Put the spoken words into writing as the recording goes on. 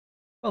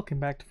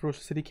Welcome back to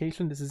Ferocious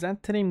Education. This is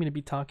Ant. Today I'm going to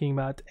be talking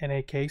about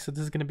NAK. So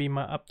this is going to be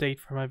my update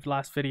from my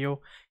last video.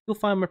 You'll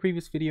find my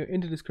previous video in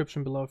the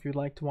description below if you'd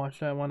like to watch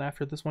that one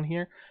after this one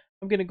here.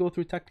 I'm going to go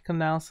through technical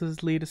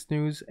analysis, latest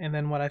news, and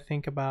then what I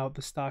think about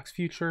the stock's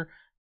future.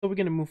 So we're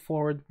going to move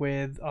forward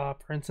with,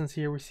 for instance,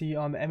 here we see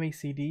on the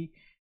MACD,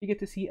 you get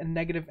to see a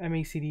negative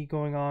MACD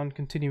going on,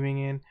 continuing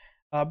in.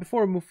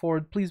 Before we move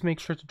forward, please make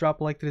sure to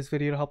drop a like to this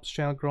video to help this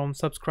channel grow, and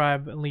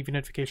subscribe and leave your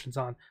notifications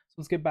on. So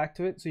let's get back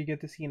to it. So you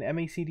get to see an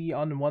MACD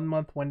on the 1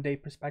 month, 1 day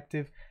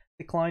perspective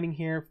declining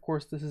here. Of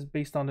course, this is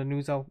based on the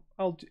news. I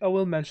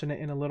will mention it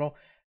in a little.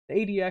 The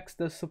ADX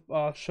does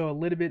show a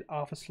little bit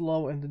of a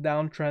slow and the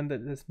downtrend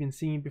that has been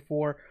seen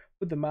before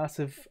with the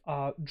massive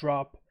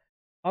drop.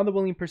 On the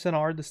willing percent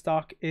R, the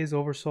stock is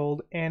oversold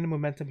and the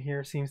momentum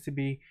here seems to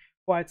be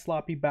quite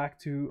sloppy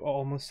back to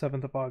almost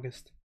 7th of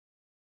August.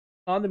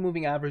 On the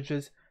moving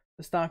averages,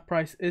 the stock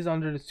price is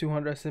under the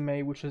 200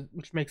 SMA, which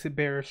makes it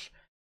bearish.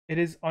 It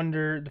is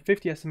under the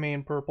 50 SMA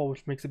in purple,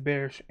 which makes it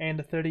bearish, and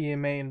the 30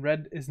 EMA in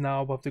red is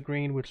now above the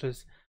green, which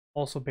is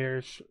also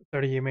bearish.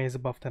 30 EMA is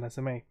above 10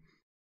 SMA.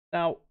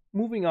 Now,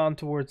 moving on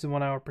towards the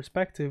 1 hour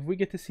perspective, we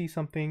get to see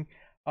something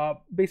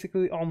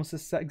basically almost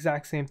the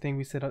exact same thing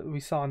we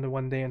saw in the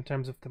 1 day in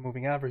terms of the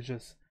moving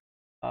averages.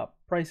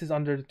 Prices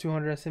under the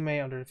 200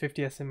 SMA, under the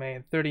 50 SMA,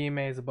 and 30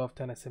 EMA is above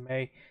 10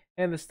 SMA,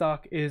 and the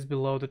stock is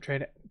below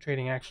the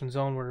trading action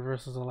zone where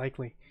reversals are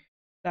likely.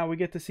 Now we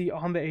get to see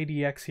on the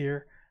ADX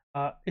here,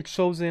 it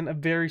shows in a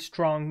very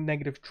strong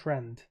negative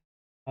trend,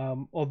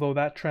 although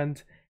that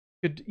trend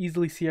could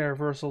easily see a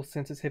reversal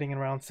since it's hitting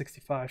around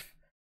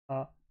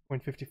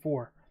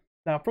 65.54.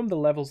 Now from the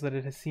levels that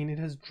it has seen, it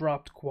has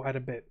dropped quite a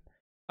bit.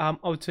 I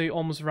would say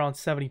almost around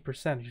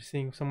 70%. You're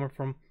seeing somewhere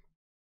from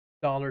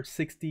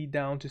 $1.60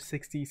 down to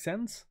 60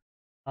 cents.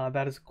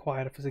 That is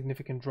quite a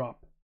significant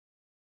drop.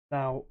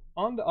 Now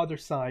on the other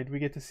side, we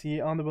get to see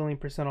on the willing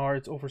percent R,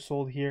 it's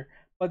oversold here,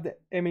 but the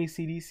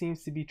MACD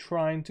seems to be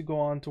trying to go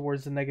on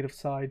towards the negative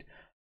side,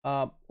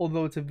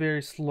 although it's a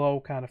very slow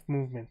kind of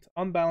movement.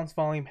 Unbalanced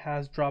volume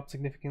has dropped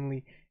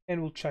significantly,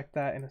 and we'll check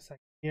that in a second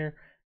here.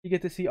 You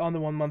get to see on the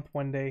 1 month,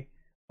 1 day,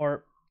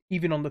 or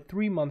even on the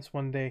 3 months,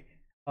 1 day,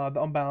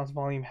 the unbalanced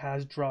volume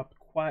has dropped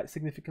quite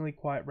significantly,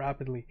 quite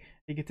rapidly.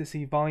 You get to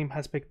see volume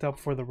has picked up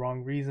for the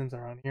wrong reasons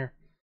around here.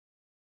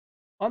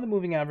 On the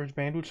moving average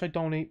band, which I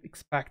don't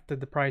expect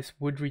that the price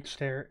would reach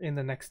there in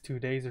the next 2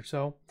 days or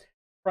so,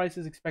 price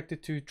is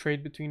expected to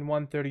trade between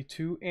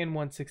 132 and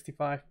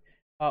 165,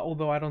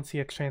 although I don't see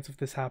a chance of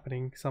this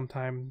happening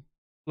sometime,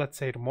 let's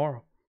say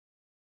tomorrow.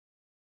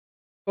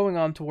 Going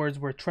on towards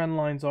where trend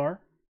lines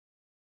are,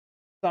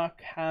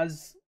 stock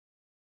has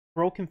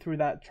broken through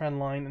that trend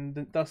line,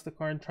 and thus the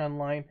current trend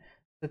line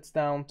sits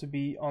down to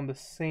be on the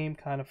same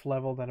kind of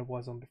level that it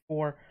was on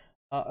before.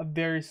 A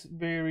very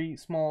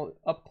small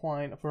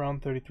upcline of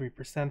around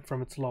 33%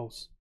 from its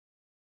lows.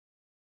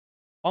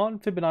 On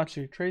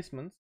Fibonacci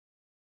retracements,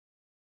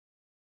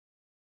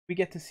 we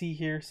get to see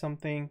here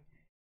something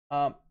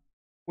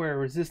where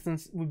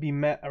resistance would be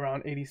met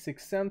around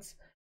 86 cents.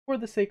 For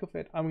the sake of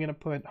it, I'm going to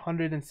put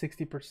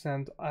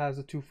 160% as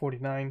a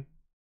 249.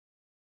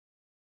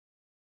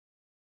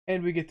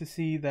 And we get to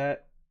see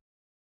that,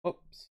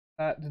 oops,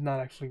 that did not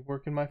actually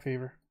work in my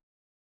favor.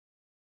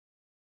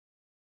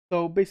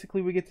 So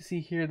basically we get to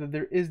see here that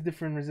there is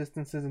different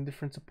resistances and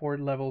different support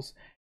levels.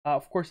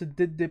 Of course, it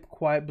did dip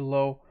quite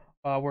below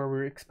where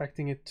we're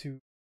expecting it to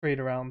trade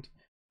around.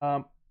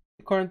 The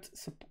current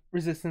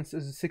resistance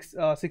is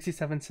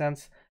 67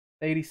 cents,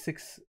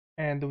 86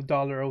 and the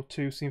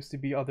 $1.02 seems to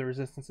be other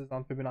resistances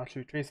on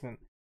Fibonacci retracement.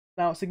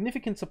 Now,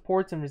 significant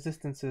supports and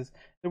resistances.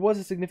 There was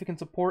a significant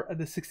support at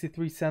the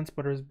 63 cents,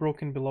 but it was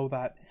broken below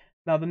that.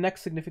 Now, the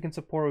next significant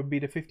support would be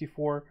the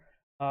 54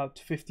 to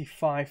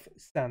 55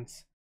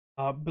 cents.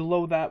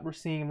 Below that, we're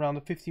seeing around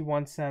the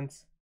 51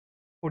 cents,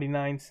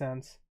 49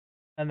 cents,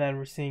 and then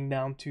we're seeing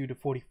down to the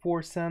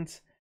 44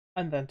 cents,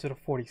 and then to the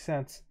 40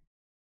 cents.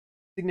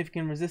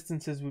 Significant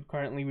resistances would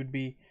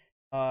be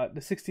the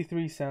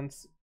 63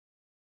 cents,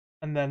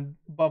 and then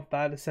above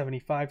that, the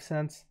 75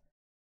 cents.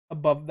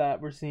 Above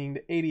that, we're seeing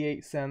the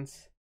 88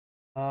 cents,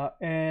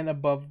 and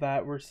above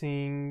that, we're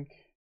seeing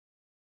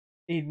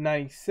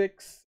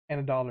 8.96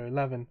 and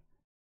 $1.11.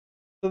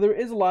 So there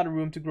is a lot of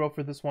room to grow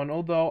for this one,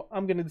 although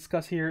I'm going to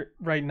discuss here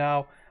right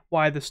now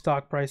why the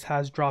stock price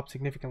has dropped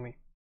significantly.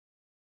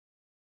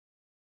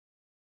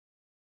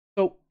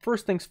 So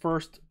first things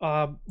first,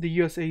 the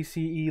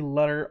USACE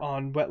letter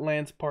on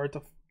wetlands, part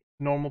of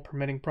the normal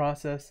permitting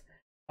process.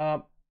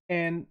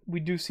 And we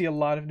do see a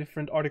lot of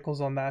different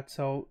articles on that,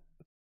 so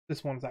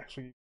this one's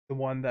actually the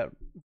one that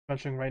I'm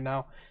mentioning right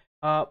now.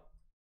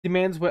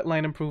 Demands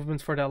wetland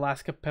improvements for the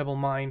Alaska Pebble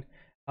mine,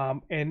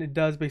 and it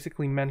does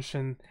basically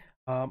mention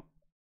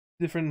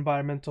different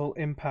environmental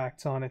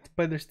impacts on it,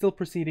 but they're still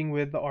proceeding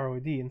with the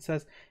ROD, and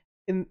says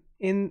in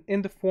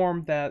the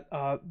form that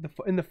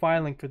in the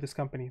filing for this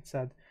company, it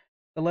said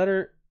the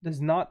letter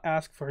does not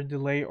ask for a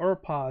delay or a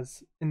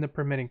pause in the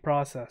permitting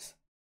process.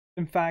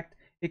 In fact,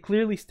 it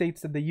clearly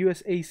states that the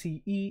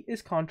USACE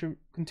is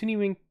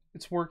continuing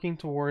it's working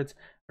towards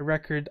a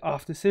record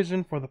of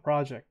decision for the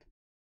project.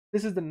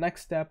 This is the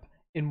next step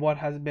in what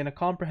has been a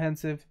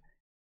comprehensive,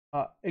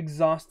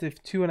 exhaustive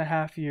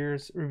 2.5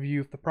 years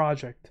review of the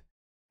project.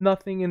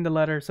 Nothing in the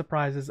letter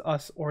surprises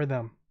us or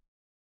them.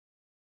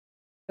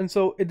 And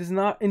so it does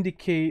not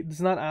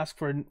ask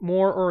for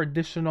more or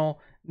additional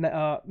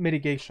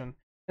mitigation.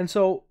 And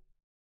so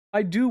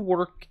I do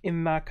work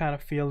in that kind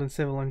of field in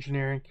civil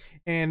engineering,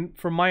 and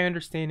from my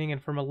understanding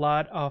and from a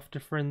lot of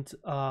different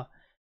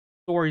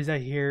stories I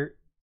hear,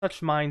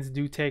 such mines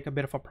do take a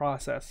bit of a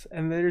process,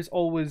 and there's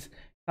always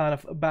kind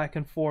of a back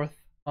and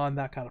forth on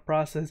that kind of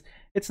process.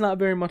 It's not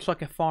very much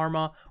like a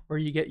pharma where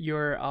you get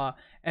your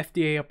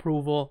FDA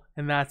approval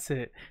and that's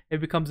it.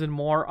 It becomes in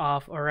more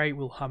of, all right,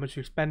 well, how much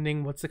you're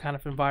spending, what's the kind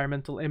of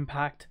environmental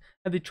impact,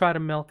 and they try to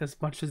milk as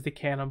much as they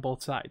can on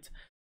both sides.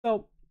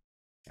 So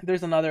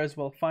there's another as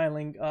well,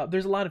 filing.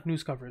 There's a lot of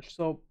news coverage,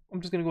 so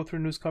I'm just going to go through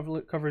news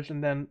coverage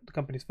and then the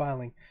company's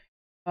filing.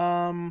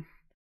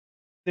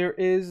 There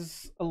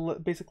is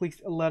basically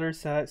a letter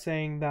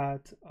saying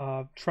that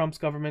Trump's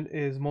government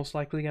is most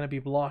likely going to be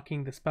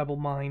blocking this Pebble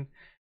mine.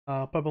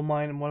 Pebble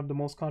mine, and one of the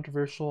most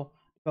controversial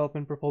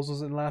development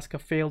proposals in Alaska,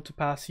 failed to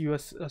pass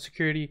U.S.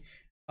 security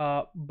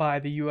by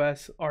the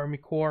U.S. Army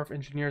Corps of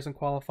Engineers and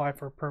qualify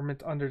for a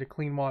permit under the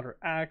Clean Water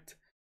Act.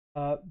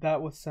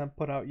 That was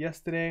put out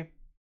yesterday.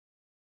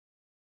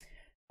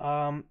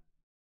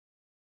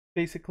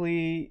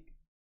 Basically,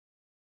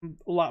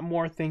 a lot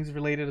more things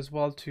related as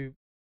well to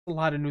a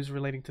lot of news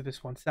relating to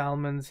this one.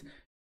 Salmons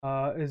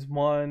is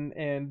one,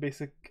 and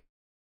basic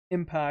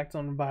impact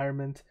on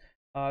environment.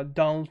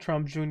 Donald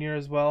Trump Jr.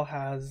 as well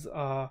has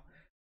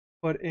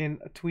put in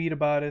a tweet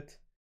about it,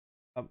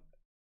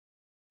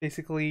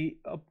 basically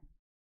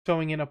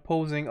showing an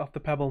opposing of the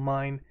Pebble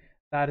mine.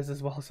 That is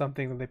as well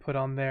something that they put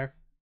on there.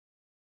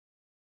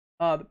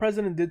 The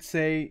president did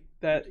say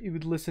that he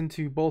would listen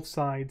to both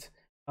sides.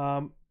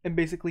 And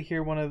basically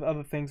here, one of the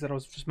other things that I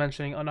was just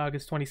mentioning, on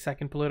August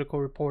 22nd, Politico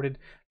reported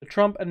the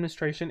Trump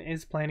administration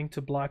is planning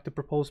to block the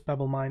proposed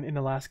Pebble mine in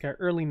Alaska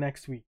early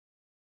next week,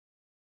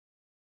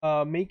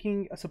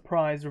 making a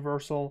surprise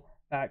reversal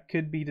that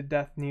could be the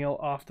death knell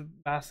of the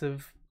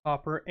massive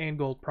copper and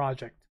gold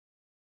project.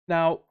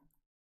 Now,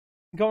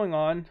 going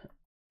on,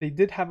 they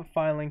did have a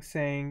filing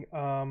saying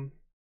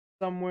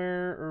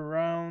somewhere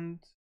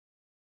around...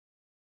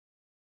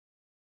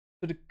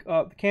 So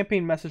the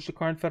campaign message: the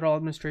current federal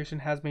administration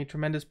has made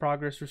tremendous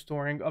progress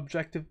restoring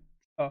objectivity,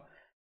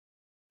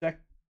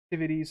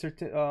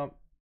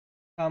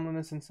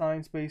 timeliness, and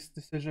science-based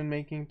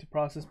decision-making to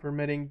process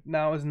permitting.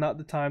 Now is not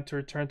the time to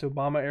return to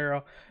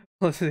Obama-era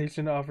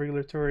solicitation of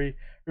regulatory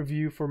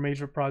review for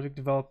major project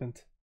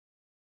development.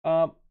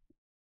 Now,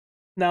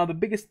 the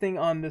biggest thing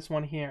on this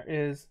one here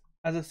is,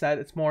 as I said,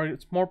 it's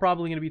more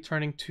probably going to be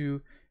turning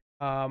to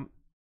kind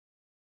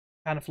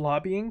of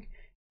lobbying.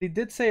 They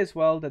did say as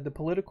well that the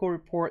Politico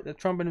report that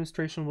Trump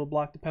administration will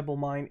block the Pebble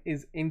mine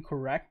is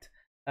incorrect.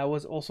 That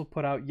was also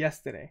put out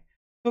yesterday.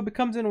 So it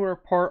becomes in where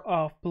part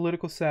of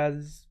Politico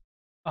says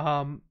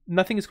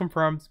nothing is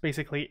confirmed.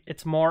 Basically,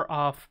 it's more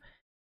of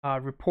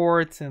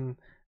reports and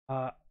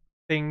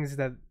things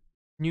that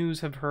news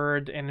have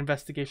heard and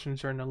investigation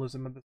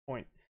journalism at this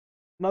point.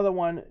 Another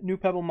one, new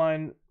Pebble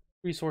mine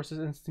resources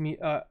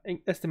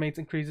estimates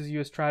increases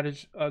U.S.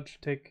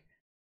 strategic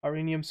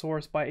uranium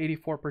source by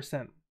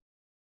 84%.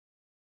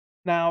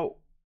 Now,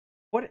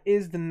 what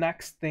is the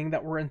next thing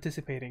that we're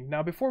anticipating?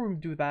 Now, before we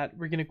do that,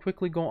 we're going to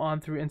quickly go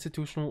on through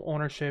institutional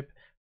ownership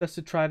just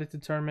to try to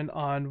determine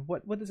on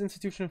what does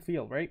institution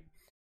feel, right?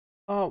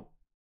 Oh,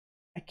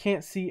 I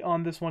can't see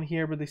on this one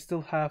here, but they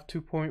still have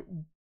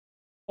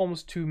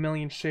almost 2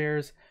 million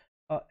shares.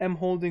 M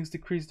Holdings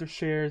decreased their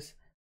shares.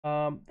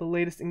 The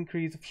latest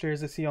increase of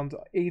shares I see on the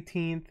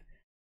 18th.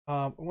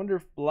 I wonder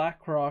if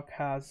BlackRock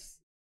has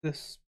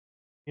this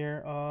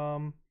here.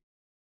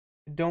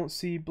 I don't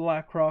see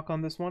BlackRock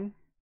on this one.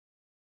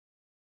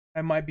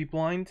 I might be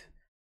blind,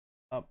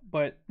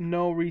 but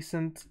no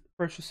recent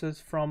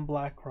purchases from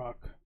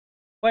BlackRock.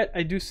 But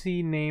I do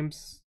see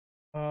names.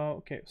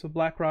 Okay, so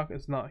BlackRock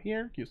is not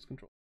here. Use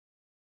control.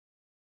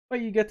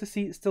 But you get to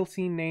still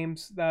see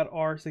names that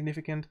are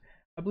significant.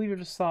 I believe I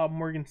just saw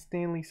Morgan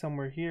Stanley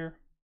somewhere here.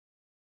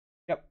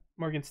 Yep,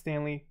 Morgan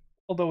Stanley.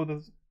 Although with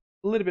a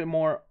little bit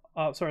more,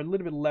 a little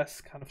bit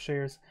less kind of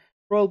shares.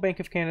 Royal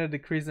Bank of Canada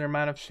decreased their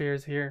amount of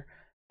shares here.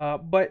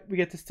 But we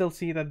get to still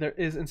see that there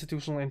is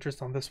institutional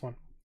interest on this one.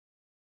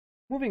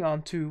 Moving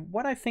on to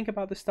what I think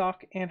about the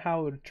stock and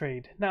how it would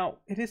trade. Now,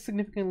 it is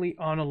significantly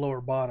on a lower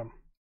bottom.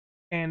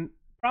 And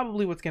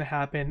probably what's going to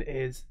happen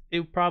is it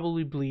will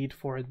probably bleed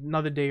for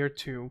another day or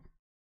two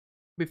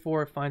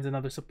before it finds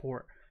another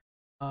support.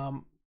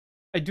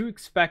 I do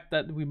expect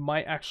that we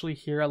might actually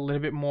hear a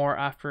little bit more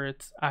after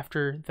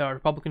the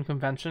Republican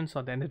convention,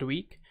 so at the end of the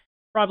week.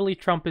 Probably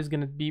Trump is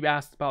going to be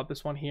asked about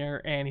this one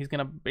here, and he's going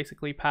to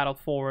basically paddle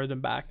forward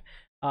and back,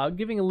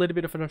 giving a little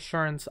bit of an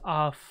assurance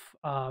of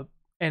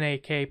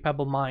NAK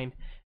Pebble mine.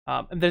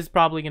 And there's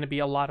probably going to be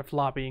a lot of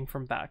lobbying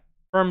from that.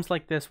 Firms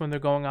like this, when they're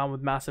going on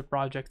with massive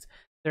projects,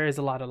 there is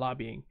a lot of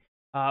lobbying.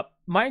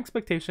 My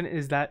expectation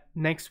is that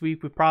next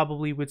week we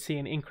probably would see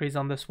an increase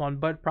on this one,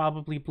 but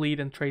probably bleed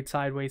and trade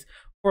sideways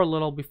for a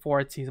little before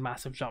it sees a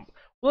massive jump.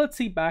 Will it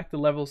see back the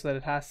levels that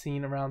it has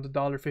seen around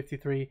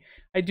 $1.53?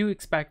 I do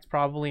expect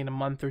probably in a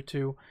month or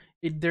two.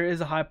 There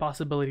is a high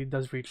possibility it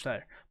does reach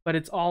there, but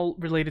it's all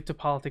related to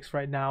politics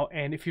right now.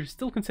 And if you're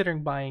still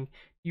considering buying,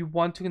 you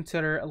want to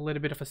consider a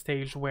little bit of a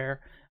stage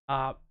where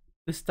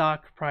the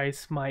stock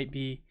price might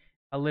be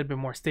a little bit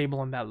more stable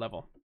on that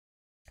level.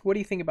 What do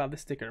you think about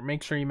this sticker?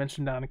 Make sure you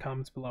mention down in the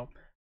comments below.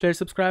 Share,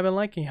 subscribe, and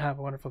like, and have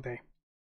a wonderful day.